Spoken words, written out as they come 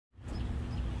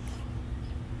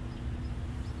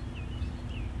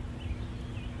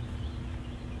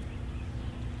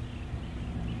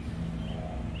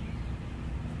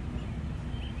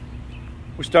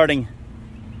We're starting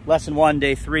lesson 1,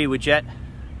 day 3 with Jet.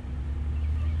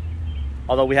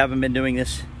 Although we haven't been doing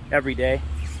this every day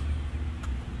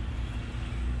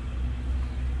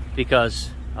because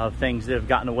of things that have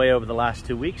gotten away over the last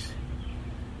 2 weeks.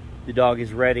 The dog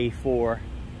is ready for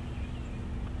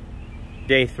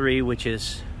day 3, which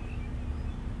is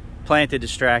planted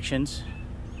distractions.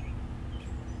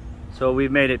 So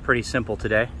we've made it pretty simple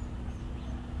today.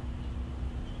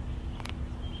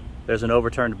 There's an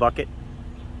overturned bucket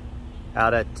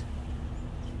out at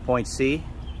point C,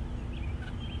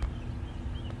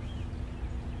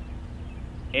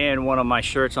 and one of my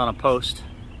shirts on a post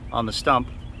on the stump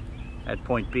at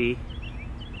point B.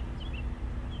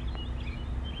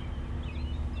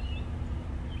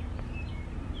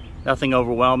 Nothing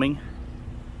overwhelming,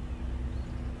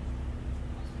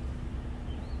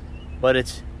 but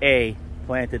it's a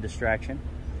planted distraction.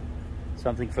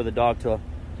 Something for the dog to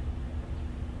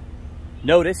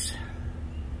notice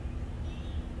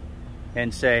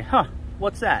and say, huh,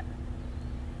 what's that?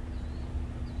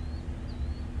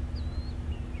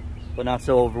 But not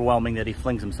so overwhelming that he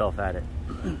flings himself at it.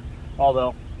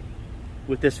 Although,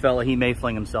 with this fella, he may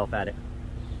fling himself at it.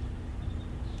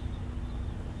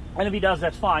 And if he does,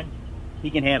 that's fine. He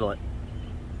can handle it.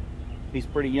 He's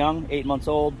pretty young, 8 months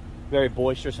old, very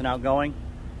boisterous and outgoing.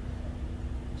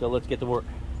 So let's get to work.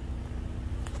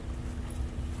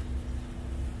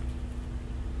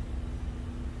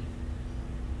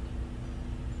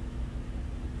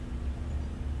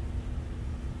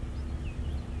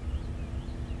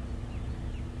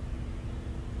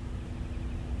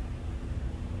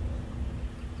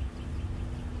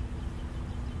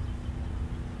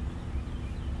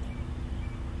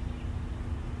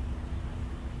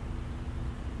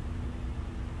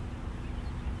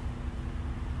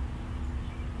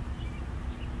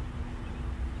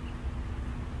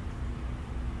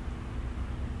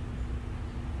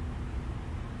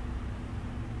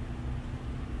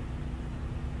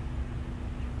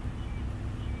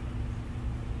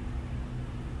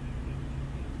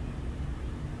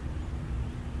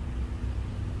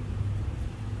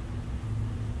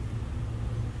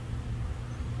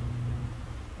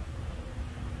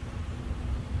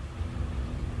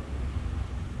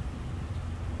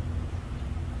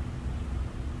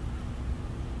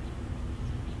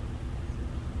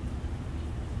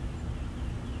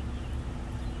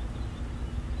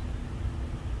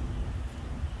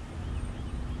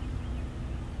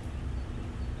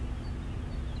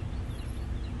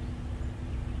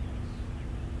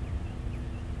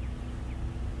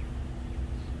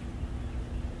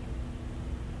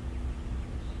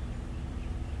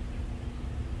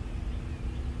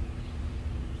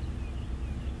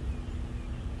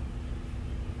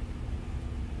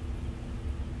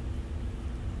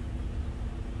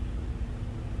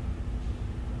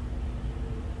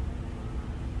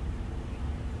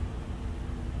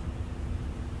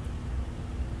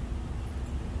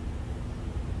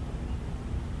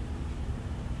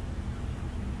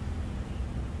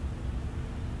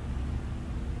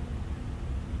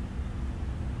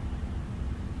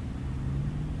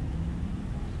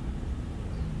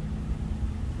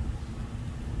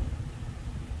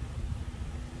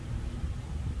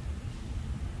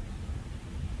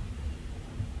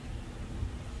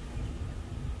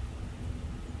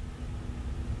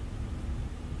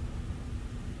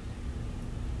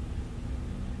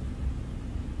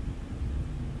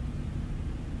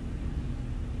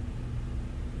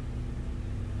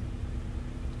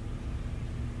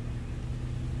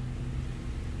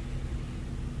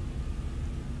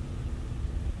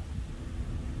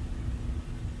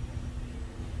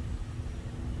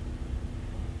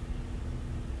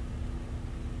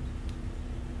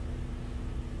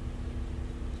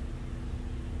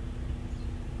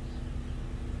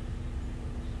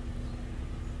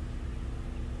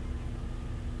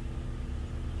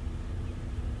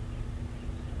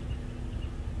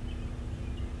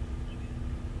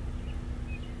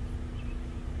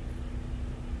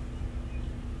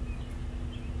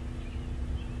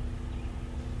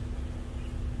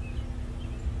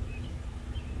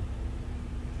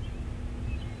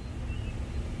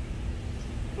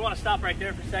 You want to stop right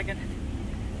there for a second?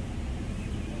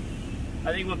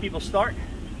 I think when people start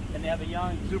and they have a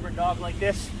young, exuberant dog like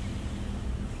this,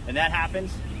 and that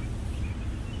happens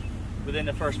within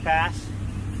the first pass,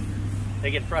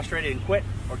 they get frustrated and quit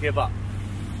or give up.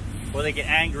 Or they get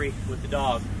angry with the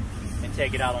dog and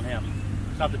take it out on him.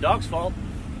 It's not the dog's fault.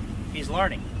 He's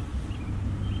learning.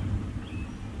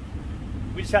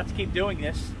 We just have to keep doing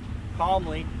this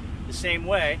calmly, the same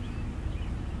way,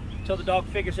 until the dog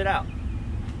figures it out.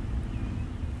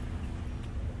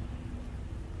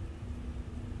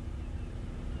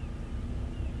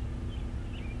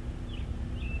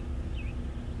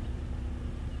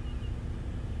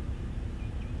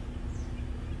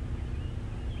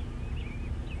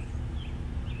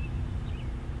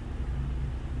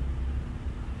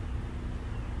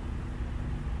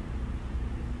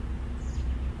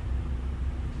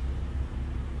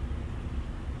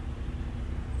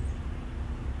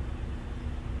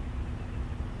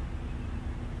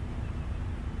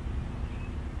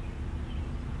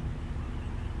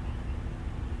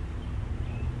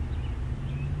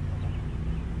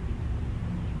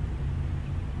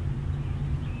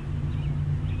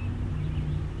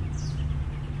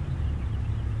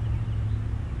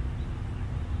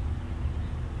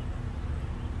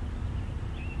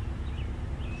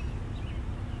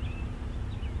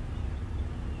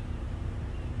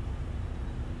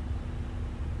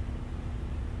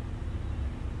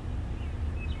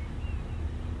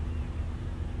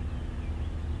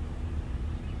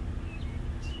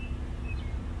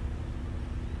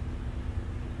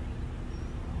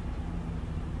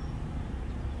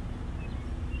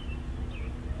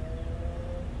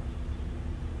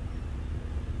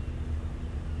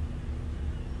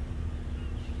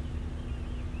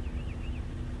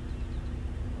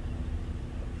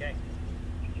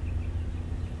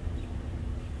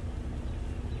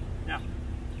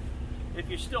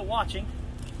 you're still watching,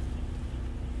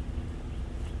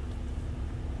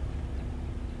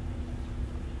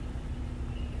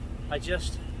 I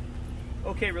just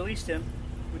released him,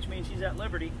 which means he's at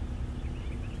liberty.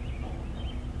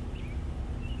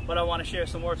 But I want to share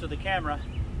some words with the camera,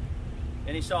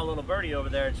 and he saw a little birdie over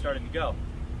there and started to go.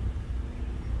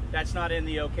 That's not in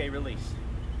the okay release.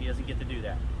 He doesn't get to do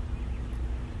that.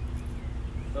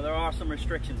 So there are some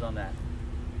restrictions on that.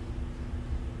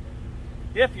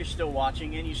 If you're still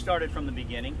watching and you started from the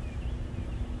beginning,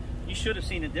 you should have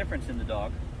seen a difference in the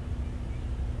dog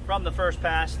from the first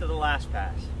pass to the last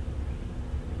pass.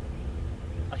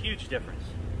 A huge difference.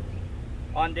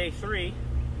 On day 3,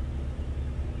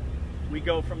 we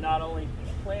go from not only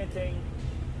planting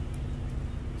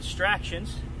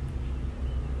distractions,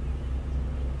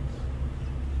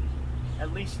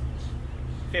 at least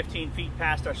 15 feet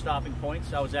past our stopping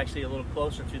points. I was actually a little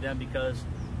closer to them because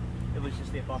it was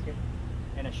just a bucket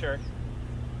and a shirt.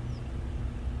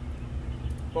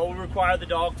 But we require the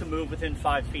dog to move within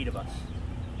 5 feet of us.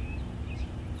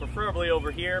 Preferably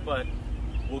over here, but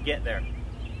we'll get there.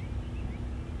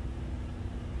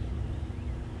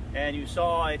 And you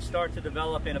saw it start to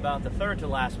develop in about the 3rd to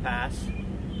last pass.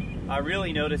 I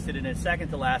really noticed it in the 2nd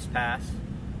to last pass.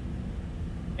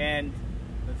 And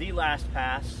the last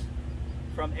pass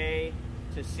from A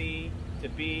to C to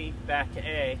B back to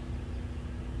A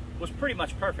was pretty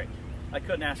much perfect. I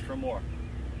couldn't ask for more.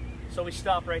 So we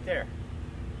stopped right there.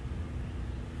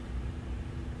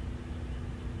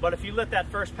 But if you let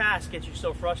that first pass get you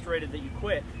so frustrated that you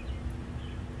quit,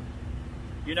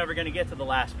 you're never going to get to the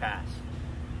last pass.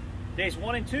 Days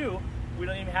 1 and 2, we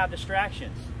don't even have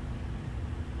distractions.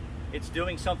 It's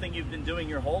doing something you've been doing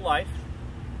your whole life,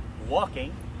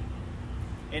 walking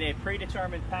in a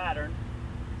predetermined pattern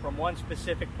from one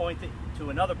specific point to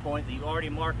another point that you already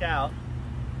marked out,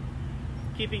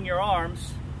 keeping your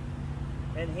arms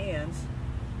and hands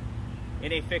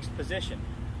in a fixed position.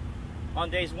 On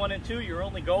days 1 and 2, your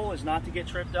only goal is not to get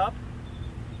tripped up.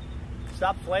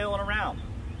 Stop flailing around.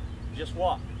 Just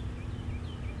walk.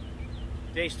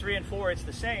 Days 3 and 4, it's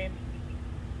the same.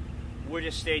 We're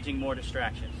just staging more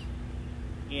distractions.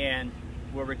 And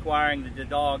we're requiring the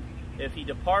dog, if he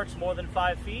departs more than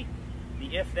 5 feet,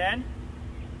 the if-then,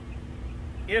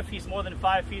 if he's more than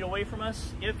 5 feet away from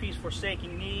us, if he's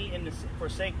forsaking me for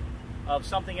sake of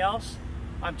something else,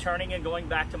 I'm turning and going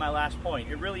back to my last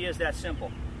point. It really is that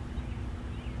simple.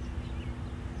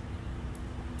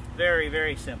 Very,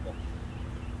 very simple.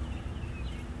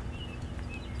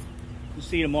 We'll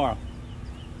see you tomorrow.